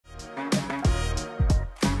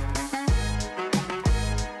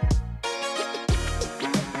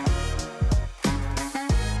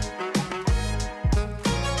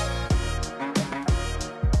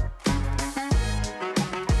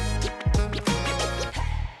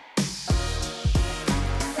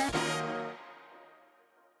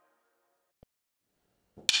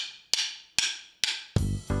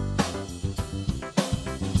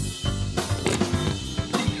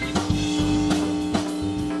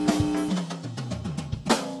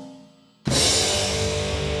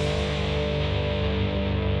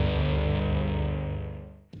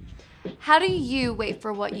How do you wait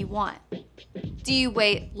for what you want? Do you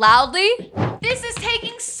wait loudly? This is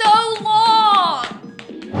taking so long!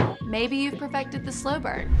 Maybe you've perfected the slow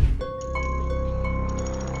burn.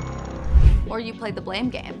 Or you played the blame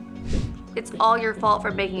game. It's all your fault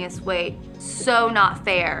for making us wait. So not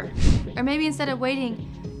fair. Or maybe instead of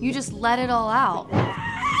waiting, you just let it all out.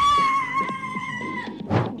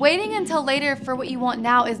 Waiting until later for what you want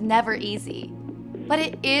now is never easy. But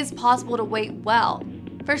it is possible to wait well.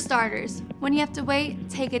 For starters, when you have to wait,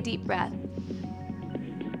 take a deep breath.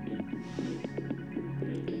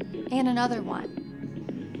 And another one.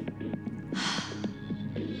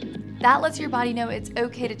 That lets your body know it's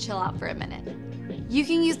okay to chill out for a minute. You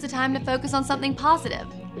can use the time to focus on something positive,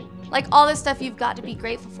 like all the stuff you've got to be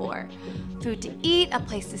grateful for. Food to eat, a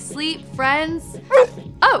place to sleep, friends.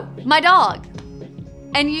 Oh, my dog.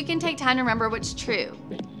 And you can take time to remember what's true,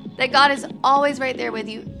 that God is always right there with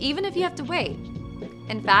you, even if you have to wait.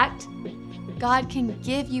 In fact, God can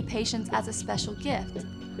give you patience as a special gift.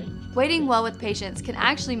 Waiting well with patience can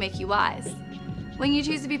actually make you wise. When you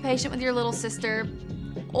choose to be patient with your little sister,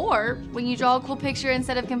 or when you draw a cool picture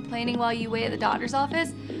instead of complaining while you wait at the doctor's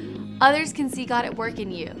office, others can see God at work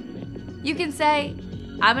in you. You can say,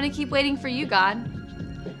 I'm gonna keep waiting for you, God.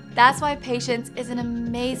 That's why patience is an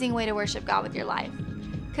amazing way to worship God with your life.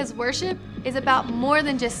 Because worship is about more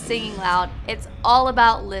than just singing loud, it's all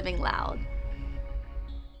about living loud.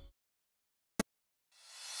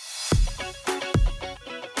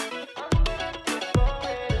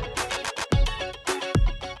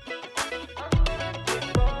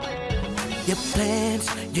 Your plans,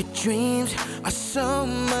 your dreams are so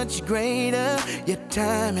much greater. Your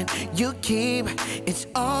timing, you keep, it's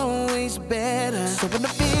always better. So when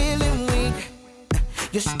I'm feeling weak,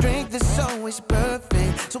 your strength is always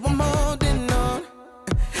perfect. So I'm holding on,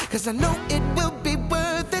 cause I know it will be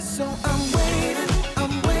worth it. So I'm waiting,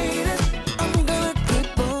 I'm gonna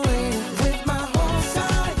keep on waiting. With my whole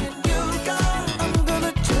side and you, God, I'm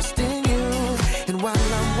gonna trust in you. And while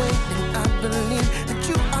I'm waiting, I believe that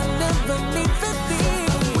you are never leaving me.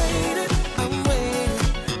 I'm waiting,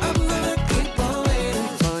 I'm gonna keep on waiting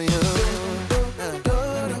for you.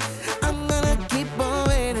 I'm gonna keep on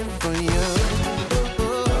waiting for you.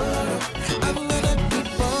 I'm gonna keep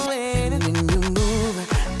on waiting. When you move,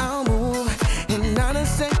 I'll move, and not a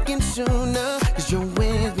second sooner. Cause you're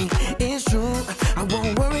with me, it's true. I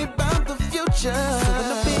won't worry about the future. So when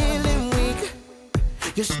I'm feeling weak,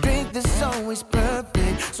 your strength is always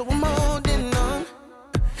perfect. So I'm holding on,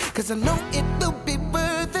 cause I know it will be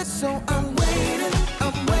worth it. So I'm waiting,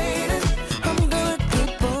 I'm gonna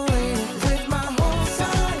keep on waiting. With my whole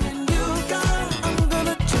side and you, God, I'm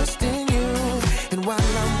gonna trust in you. And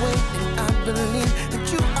while I'm waiting, I believe that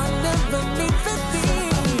you are never leaving me.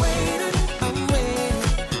 I'm waiting,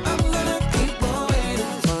 I'm gonna keep on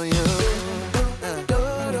waiting for you.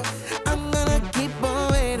 I'm gonna keep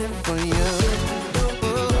on waiting for you.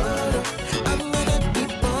 I'm gonna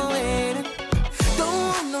keep on waiting.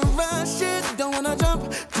 Don't wanna rush it, don't wanna jump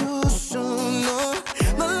too soon, no.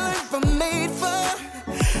 My life I'm made for,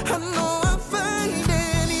 I know I'm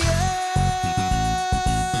finding you.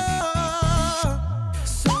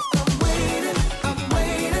 So I'm waiting, I'm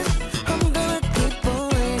gonna keep on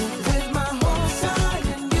waiting. With my whole side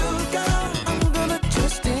and you, God, I'm gonna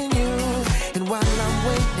trust in you. And while I'm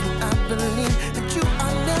waiting, I believe that you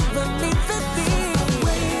are never leaving me.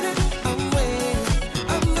 I'm waiting,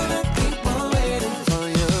 I'm gonna keep on waiting for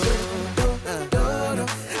you.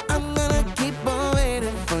 I'm gonna keep on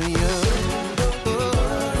waiting for you.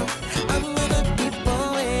 I'm gonna keep on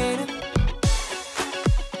waiting.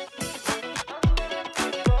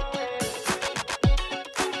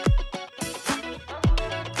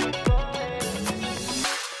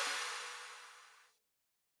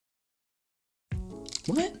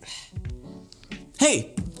 What?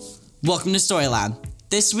 Hey, welcome to Story Lab.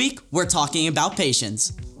 This week, we're talking about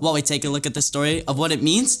patience, while we take a look at the story of what it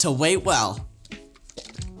means to wait well.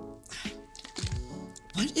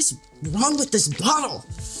 What is wrong with this bottle?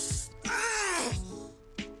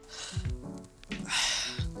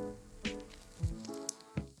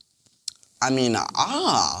 I mean,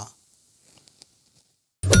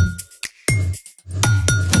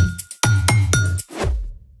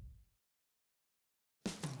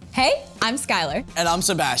 Hey, I'm Skylar. And I'm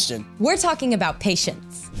Sebastian, We're talking about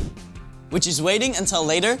patience. which is waiting until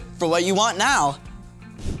later for what you want now.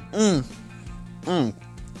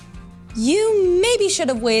 You maybe should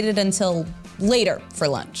have waited until later for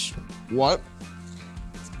lunch. What?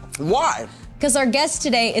 Why? Because our guest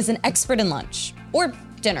today is an expert in lunch, or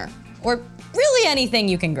dinner, or really anything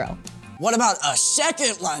you can grill. What about a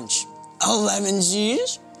second lunch? A lemon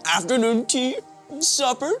cheese, afternoon tea,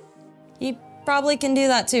 supper? He probably can do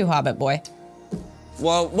that too, Hobbit boy.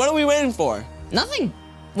 Well, what are we waiting for? Nothing.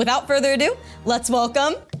 Without further ado, let's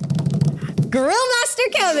welcome Grill Master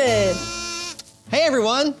Kevin. Hey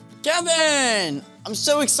everyone! Kevin! I'm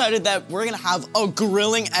so excited that we're gonna have a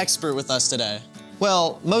grilling expert with us today.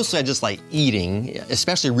 Well, mostly I just like eating,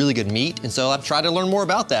 especially really good meat, and so I've tried to learn more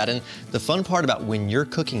about that. And the fun part about when you're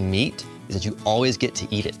cooking meat is that you always get to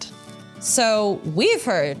eat it. So we've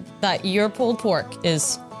heard that your pulled pork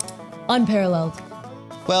is unparalleled.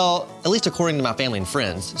 Well, at least according to my family and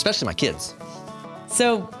friends, especially my kids.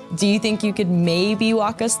 So do you think you could maybe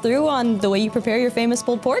walk us through on the way you prepare your famous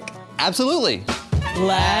pulled pork? Absolutely!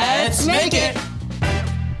 Let's make it!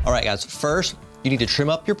 All right guys, first you need to trim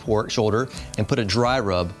up your pork shoulder and put a dry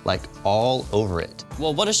rub like all over it.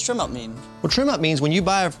 Well, what does trim up mean? Well, trim up means when you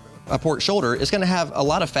buy a pork shoulder, it's gonna have a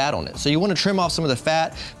lot of fat on it. So you wanna trim off some of the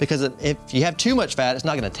fat because if you have too much fat, it's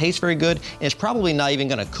not gonna taste very good and it's probably not even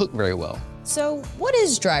gonna cook very well. So what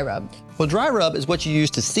is dry rub? Well, dry rub is what you use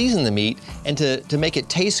to season the meat and to make it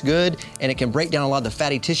taste good, and it can break down a lot of the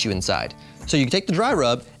fatty tissue inside. So you take the dry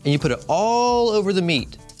rub and you put it all over the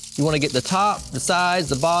meat. You wanna get the top, the sides,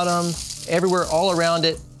 the bottom, everywhere, all around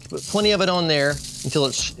it. Put plenty of it on there until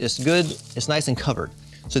it's good, it's nice and covered.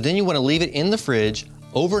 So then you wanna leave it in the fridge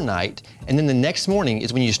overnight, and then the next morning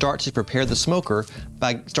is when you start to prepare the smoker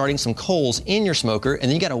by starting some coals in your smoker, and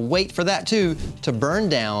then you gotta wait for that too to burn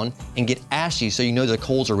down and get ashy so you know the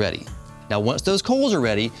coals are ready. Now once those coals are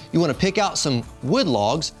ready, you wanna pick out some wood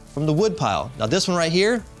logs from the wood pile. Now this one right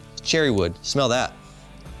here, cherry wood, smell that.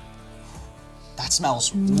 That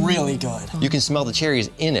smells really good. You can smell the cherries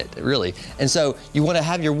in it, really. And so you wanna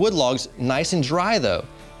have your wood logs nice and dry though,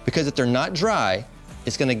 because if they're not dry,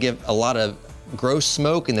 it's gonna give a lot of gross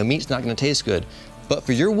smoke and the meat's not gonna taste good. But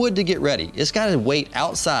for your wood to get ready, it's gotta wait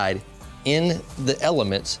outside in the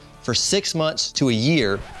elements for 6 months to a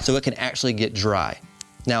year so it can actually get dry.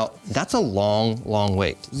 Now, that's a long, long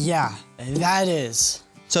wait. Yeah, that is.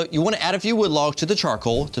 So you wanna add a few wood logs to the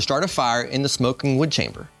charcoal to start a fire in the smoking wood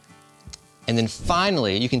chamber. And then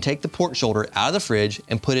finally, you can take the pork shoulder out of the fridge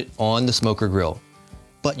and put it on the smoker grill.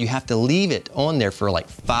 But you have to leave it on there for like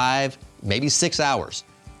 5, maybe 6 hours.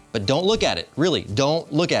 But don't look at it, really,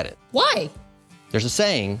 don't look at it. Why? There's a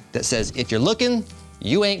saying that says, if you're looking,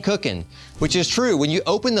 you ain't cooking, which is true. When you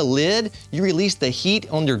open the lid, you release the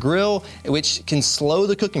heat on your grill, which can slow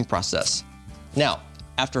the cooking process. Now,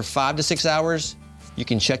 after 5 to 6 hours, you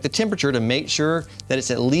can check the temperature to make sure that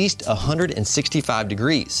it's at least 165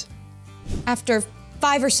 degrees. After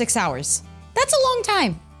 5 or 6 hours. That's a long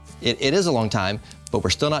time. It is a long time, but we're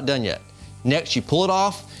still not done yet. Next, you pull it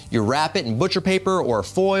off, you wrap it in butcher paper or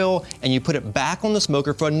foil, and you put it back on the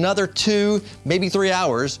smoker for another 2, maybe 3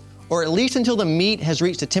 hours, or at least until the meat has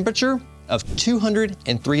reached a temperature of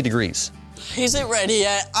 203 degrees. Is it ready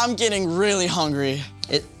yet? I'm getting really hungry.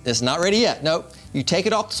 It's not ready yet, nope. You take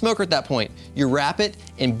it off the smoker at that point, you wrap it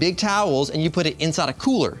in big towels, and you put it inside a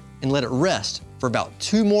cooler and let it rest for about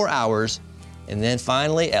 2 more hours, and then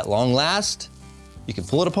finally, at long last, you can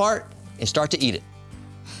pull it apart and start to eat it.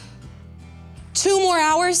 2 more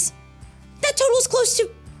hours? That totals close to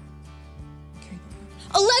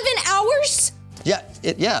 11 hours? Yeah,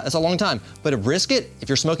 it's a long time. But a brisket, if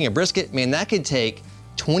you're smoking a brisket, man, that could take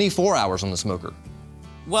 24 hours on the smoker.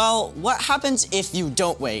 Well, what happens if you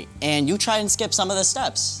don't wait and you try and skip some of the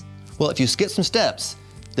steps? Well, if you skip some steps,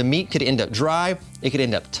 the meat could end up dry, it could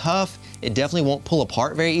end up tough, it definitely won't pull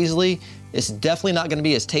apart very easily, it's definitely not gonna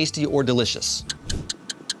be as tasty or delicious.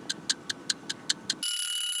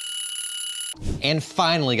 And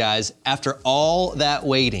finally, guys, after all that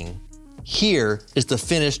waiting, here is the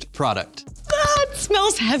finished product. That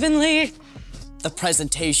smells heavenly. The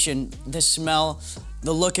presentation, the smell,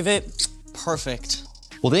 the look of it, perfect.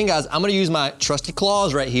 Well then, guys, I'm gonna use my trusty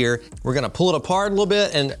claws right here. We're gonna pull it apart a little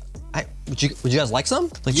bit, and would you guys like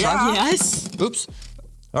some? Like try? Yes. Oops.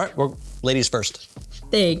 All right, well, ladies first.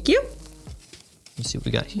 Thank you. Let's see what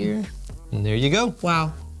we got here. And there you go.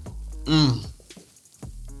 Wow.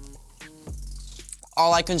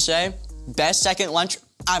 All I can say, best second lunch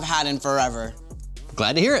I've had in forever.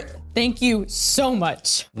 Glad to hear it. Thank you so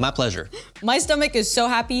much. My pleasure. My stomach is so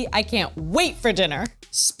happy, I can't wait for dinner.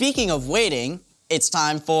 Speaking of waiting, it's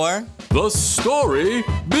time for The story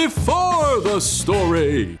before the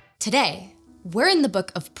story. Today, we're in the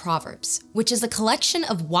book of Proverbs, which is a collection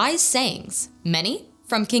of wise sayings, many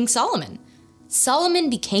from King Solomon. Solomon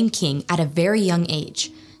became king at a very young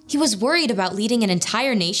age. He was worried about leading an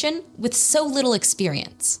entire nation with so little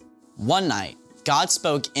experience. One night, God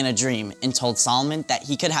spoke in a dream and told Solomon that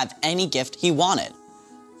he could have any gift he wanted.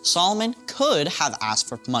 Solomon could have asked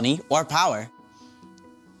for money or power.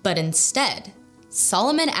 But instead,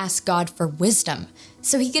 Solomon asked God for wisdom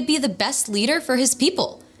so he could be the best leader for his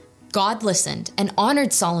people. God listened and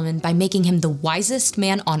honored Solomon by making him the wisest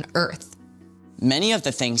man on earth. Many of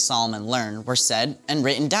the things Solomon learned were said and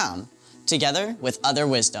written down, together with other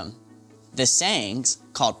wisdom. The sayings,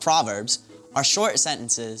 called Proverbs, are short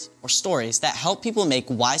sentences or stories that help people make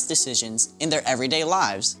wise decisions in their everyday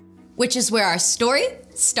lives. Which is where our story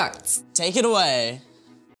starts. Take it away.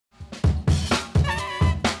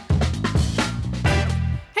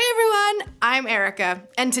 Hey everyone, I'm Erica,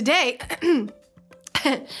 and today,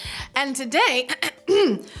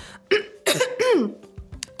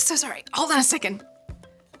 so sorry, hold on a second.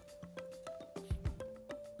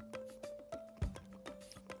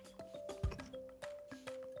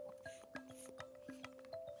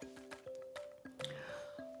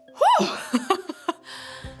 Whew.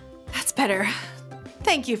 That's better.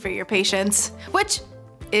 Thank you for your patience, which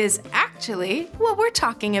is actually what we're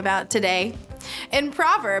talking about today. In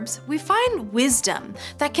Proverbs, we find wisdom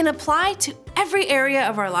that can apply to every area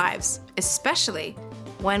of our lives, especially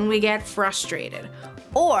when we get frustrated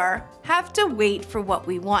or have to wait for what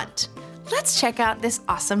we want. Let's check out this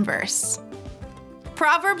awesome verse.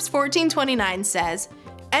 Proverbs 14:29 says,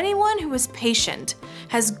 "Anyone who is patient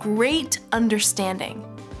has great understanding,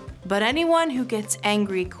 but anyone who gets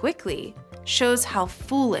angry quickly shows how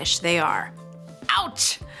foolish they are."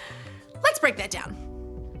 Ouch! Let's break that down.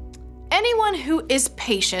 Anyone who is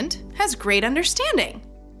patient has great understanding.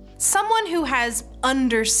 Someone who has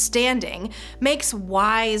understanding makes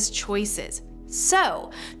wise choices.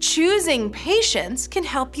 So, choosing patience can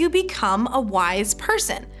help you become a wise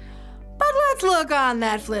person. But let's look on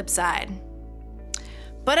that flip side.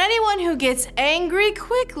 But anyone who gets angry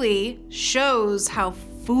quickly shows how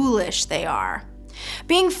foolish they are.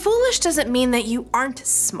 Being foolish doesn't mean that you aren't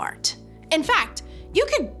smart. In fact, you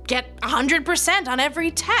could get 100% on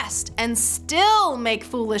every test and still make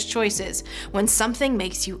foolish choices when something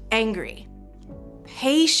makes you angry.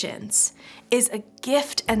 Patience is a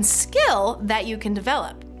gift and skill that you can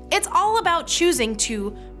develop. It's all about choosing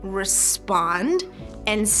to respond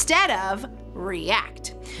instead of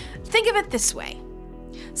react. Think of it this way.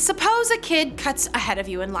 Suppose a kid cuts ahead of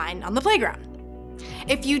you in line on the playground.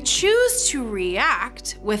 If you choose to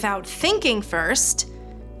react without thinking first,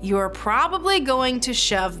 you're probably going to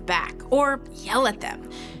shove back or yell at them,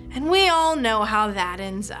 and we all know how that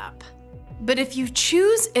ends up. But if you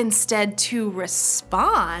choose instead to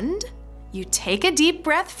respond, you take a deep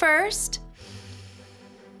breath first,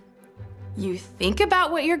 you think about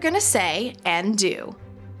what you're gonna say and do.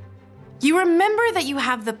 You remember that you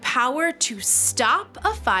have the power to stop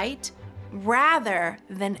a fight rather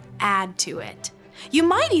than add to it. You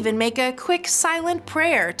might even make a quick silent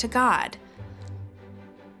prayer to God.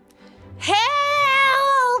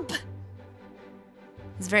 Help!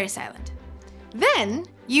 It's very silent. Then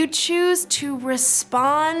you choose to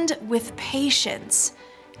respond with patience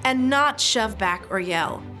and not shove back or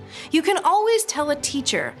yell. You can always tell a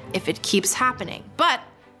teacher if it keeps happening, but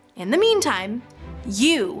in the meantime,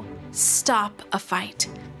 you stop a fight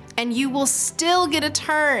and you will still get a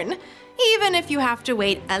turn, even if you have to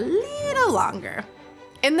wait a little longer.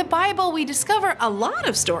 In the Bible, we discover a lot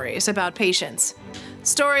of stories about patience.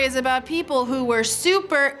 Stories about people who were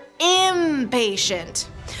super impatient,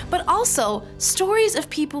 but also stories of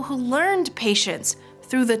people who learned patience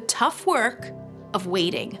through the tough work of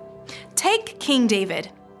waiting. Take King David.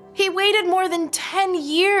 He waited more than 10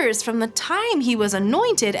 years from the time he was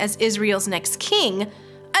anointed as Israel's next king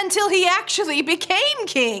until he actually became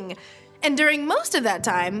king. And during most of that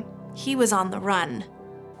time, he was on the run.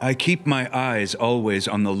 I keep my eyes always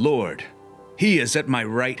on the Lord. He is at my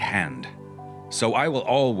right hand, so I will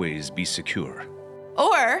always be secure.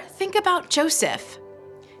 Or think about Joseph.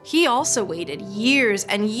 He also waited years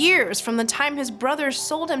and years from the time his brothers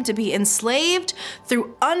sold him to be enslaved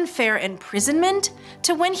through unfair imprisonment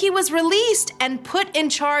to when he was released and put in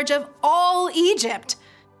charge of all Egypt.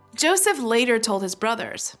 Joseph later told his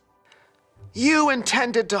brothers, "You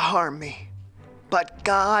intended to harm me, but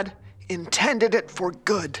God intended it for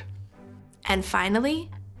good." And finally,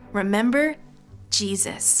 remember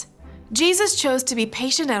Jesus. Jesus chose to be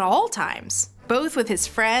patient at all times, both with his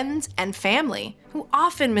friends and family, who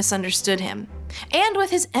often misunderstood him, and with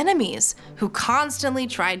his enemies, who constantly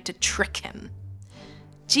tried to trick him.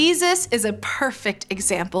 Jesus is a perfect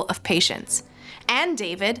example of patience, and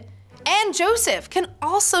David and Joseph can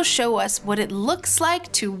also show us what it looks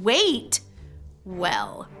like to wait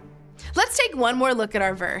well. Let's take one more look at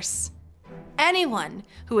our verse. Anyone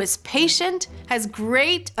who is patient has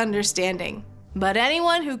great understanding, but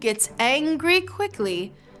anyone who gets angry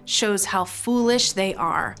quickly shows how foolish they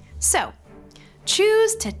are. So,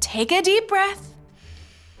 choose to take a deep breath,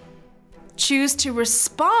 Choose to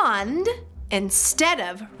respond instead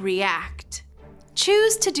of react.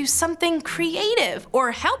 Choose to do something creative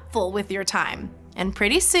or helpful with your time. And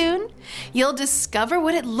pretty soon, you'll discover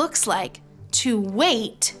what it looks like to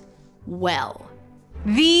wait well.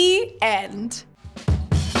 The end.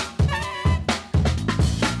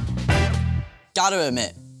 Gotta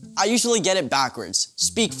admit, I usually get it backwards.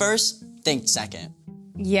 Speak first, think second.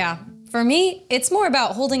 Yeah, for me, it's more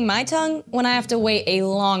about holding my tongue when I have to wait a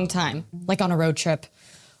long time, like on a road trip.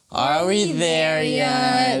 Are we there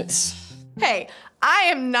yet? Hey, I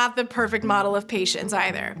am not the perfect model of patience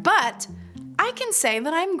either, but I can say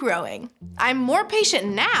that I'm growing. I'm more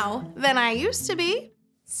patient now than I used to be.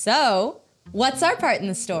 So, what's our part in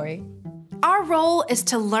the story? Our role is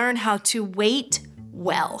to learn how to wait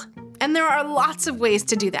well. And there are lots of ways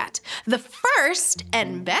to do that. The first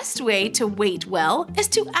and best way to wait well is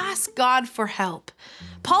to ask God for help.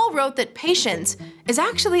 Paul wrote that patience is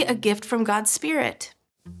actually a gift from God's Spirit.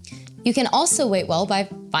 You can also wait well by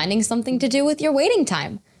finding something to do with your waiting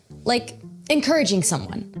time, like encouraging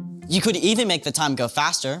someone. You could even make the time go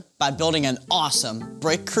faster by building an awesome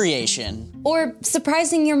brick creation. Or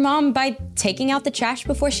surprising your mom by taking out the trash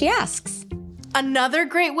before she asks. Another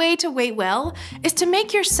great way to wait well is to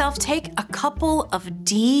make yourself take a couple of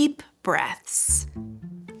deep breaths.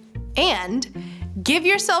 And give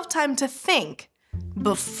yourself time to think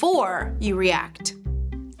before you react.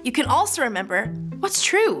 You can also remember what's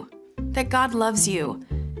true, that God loves you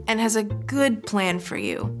and has a good plan for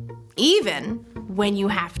you, even when you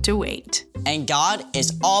have to wait. And God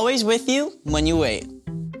is always with you when you wait.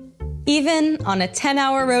 Even on a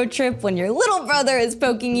 10-hour road trip when your little brother is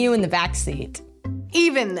poking you in the backseat.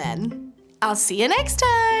 Even then, I'll see you next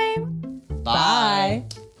time. Bye.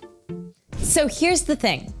 So here's the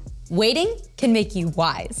thing. Waiting can make you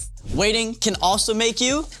wise. Waiting can also make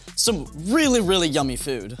you some really yummy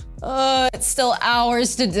food. It's still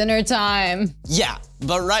hours to dinner time. Yeah,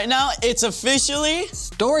 but right now it's officially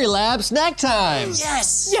Story Lab snack time.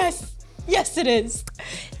 Yes! Yes it is.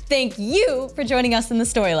 Thank you for joining us in the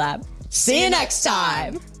Story Lab. See you next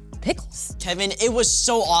time. Pickles. Kevin, it was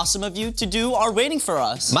so awesome of you to do our waiting for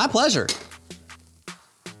us. My pleasure.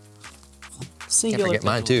 Singular Can't forget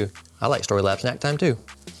mine pickle. too. I like Story Lab snack time too.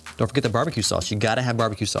 Don't forget the barbecue sauce. You gotta have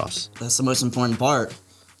barbecue sauce. That's the most important part.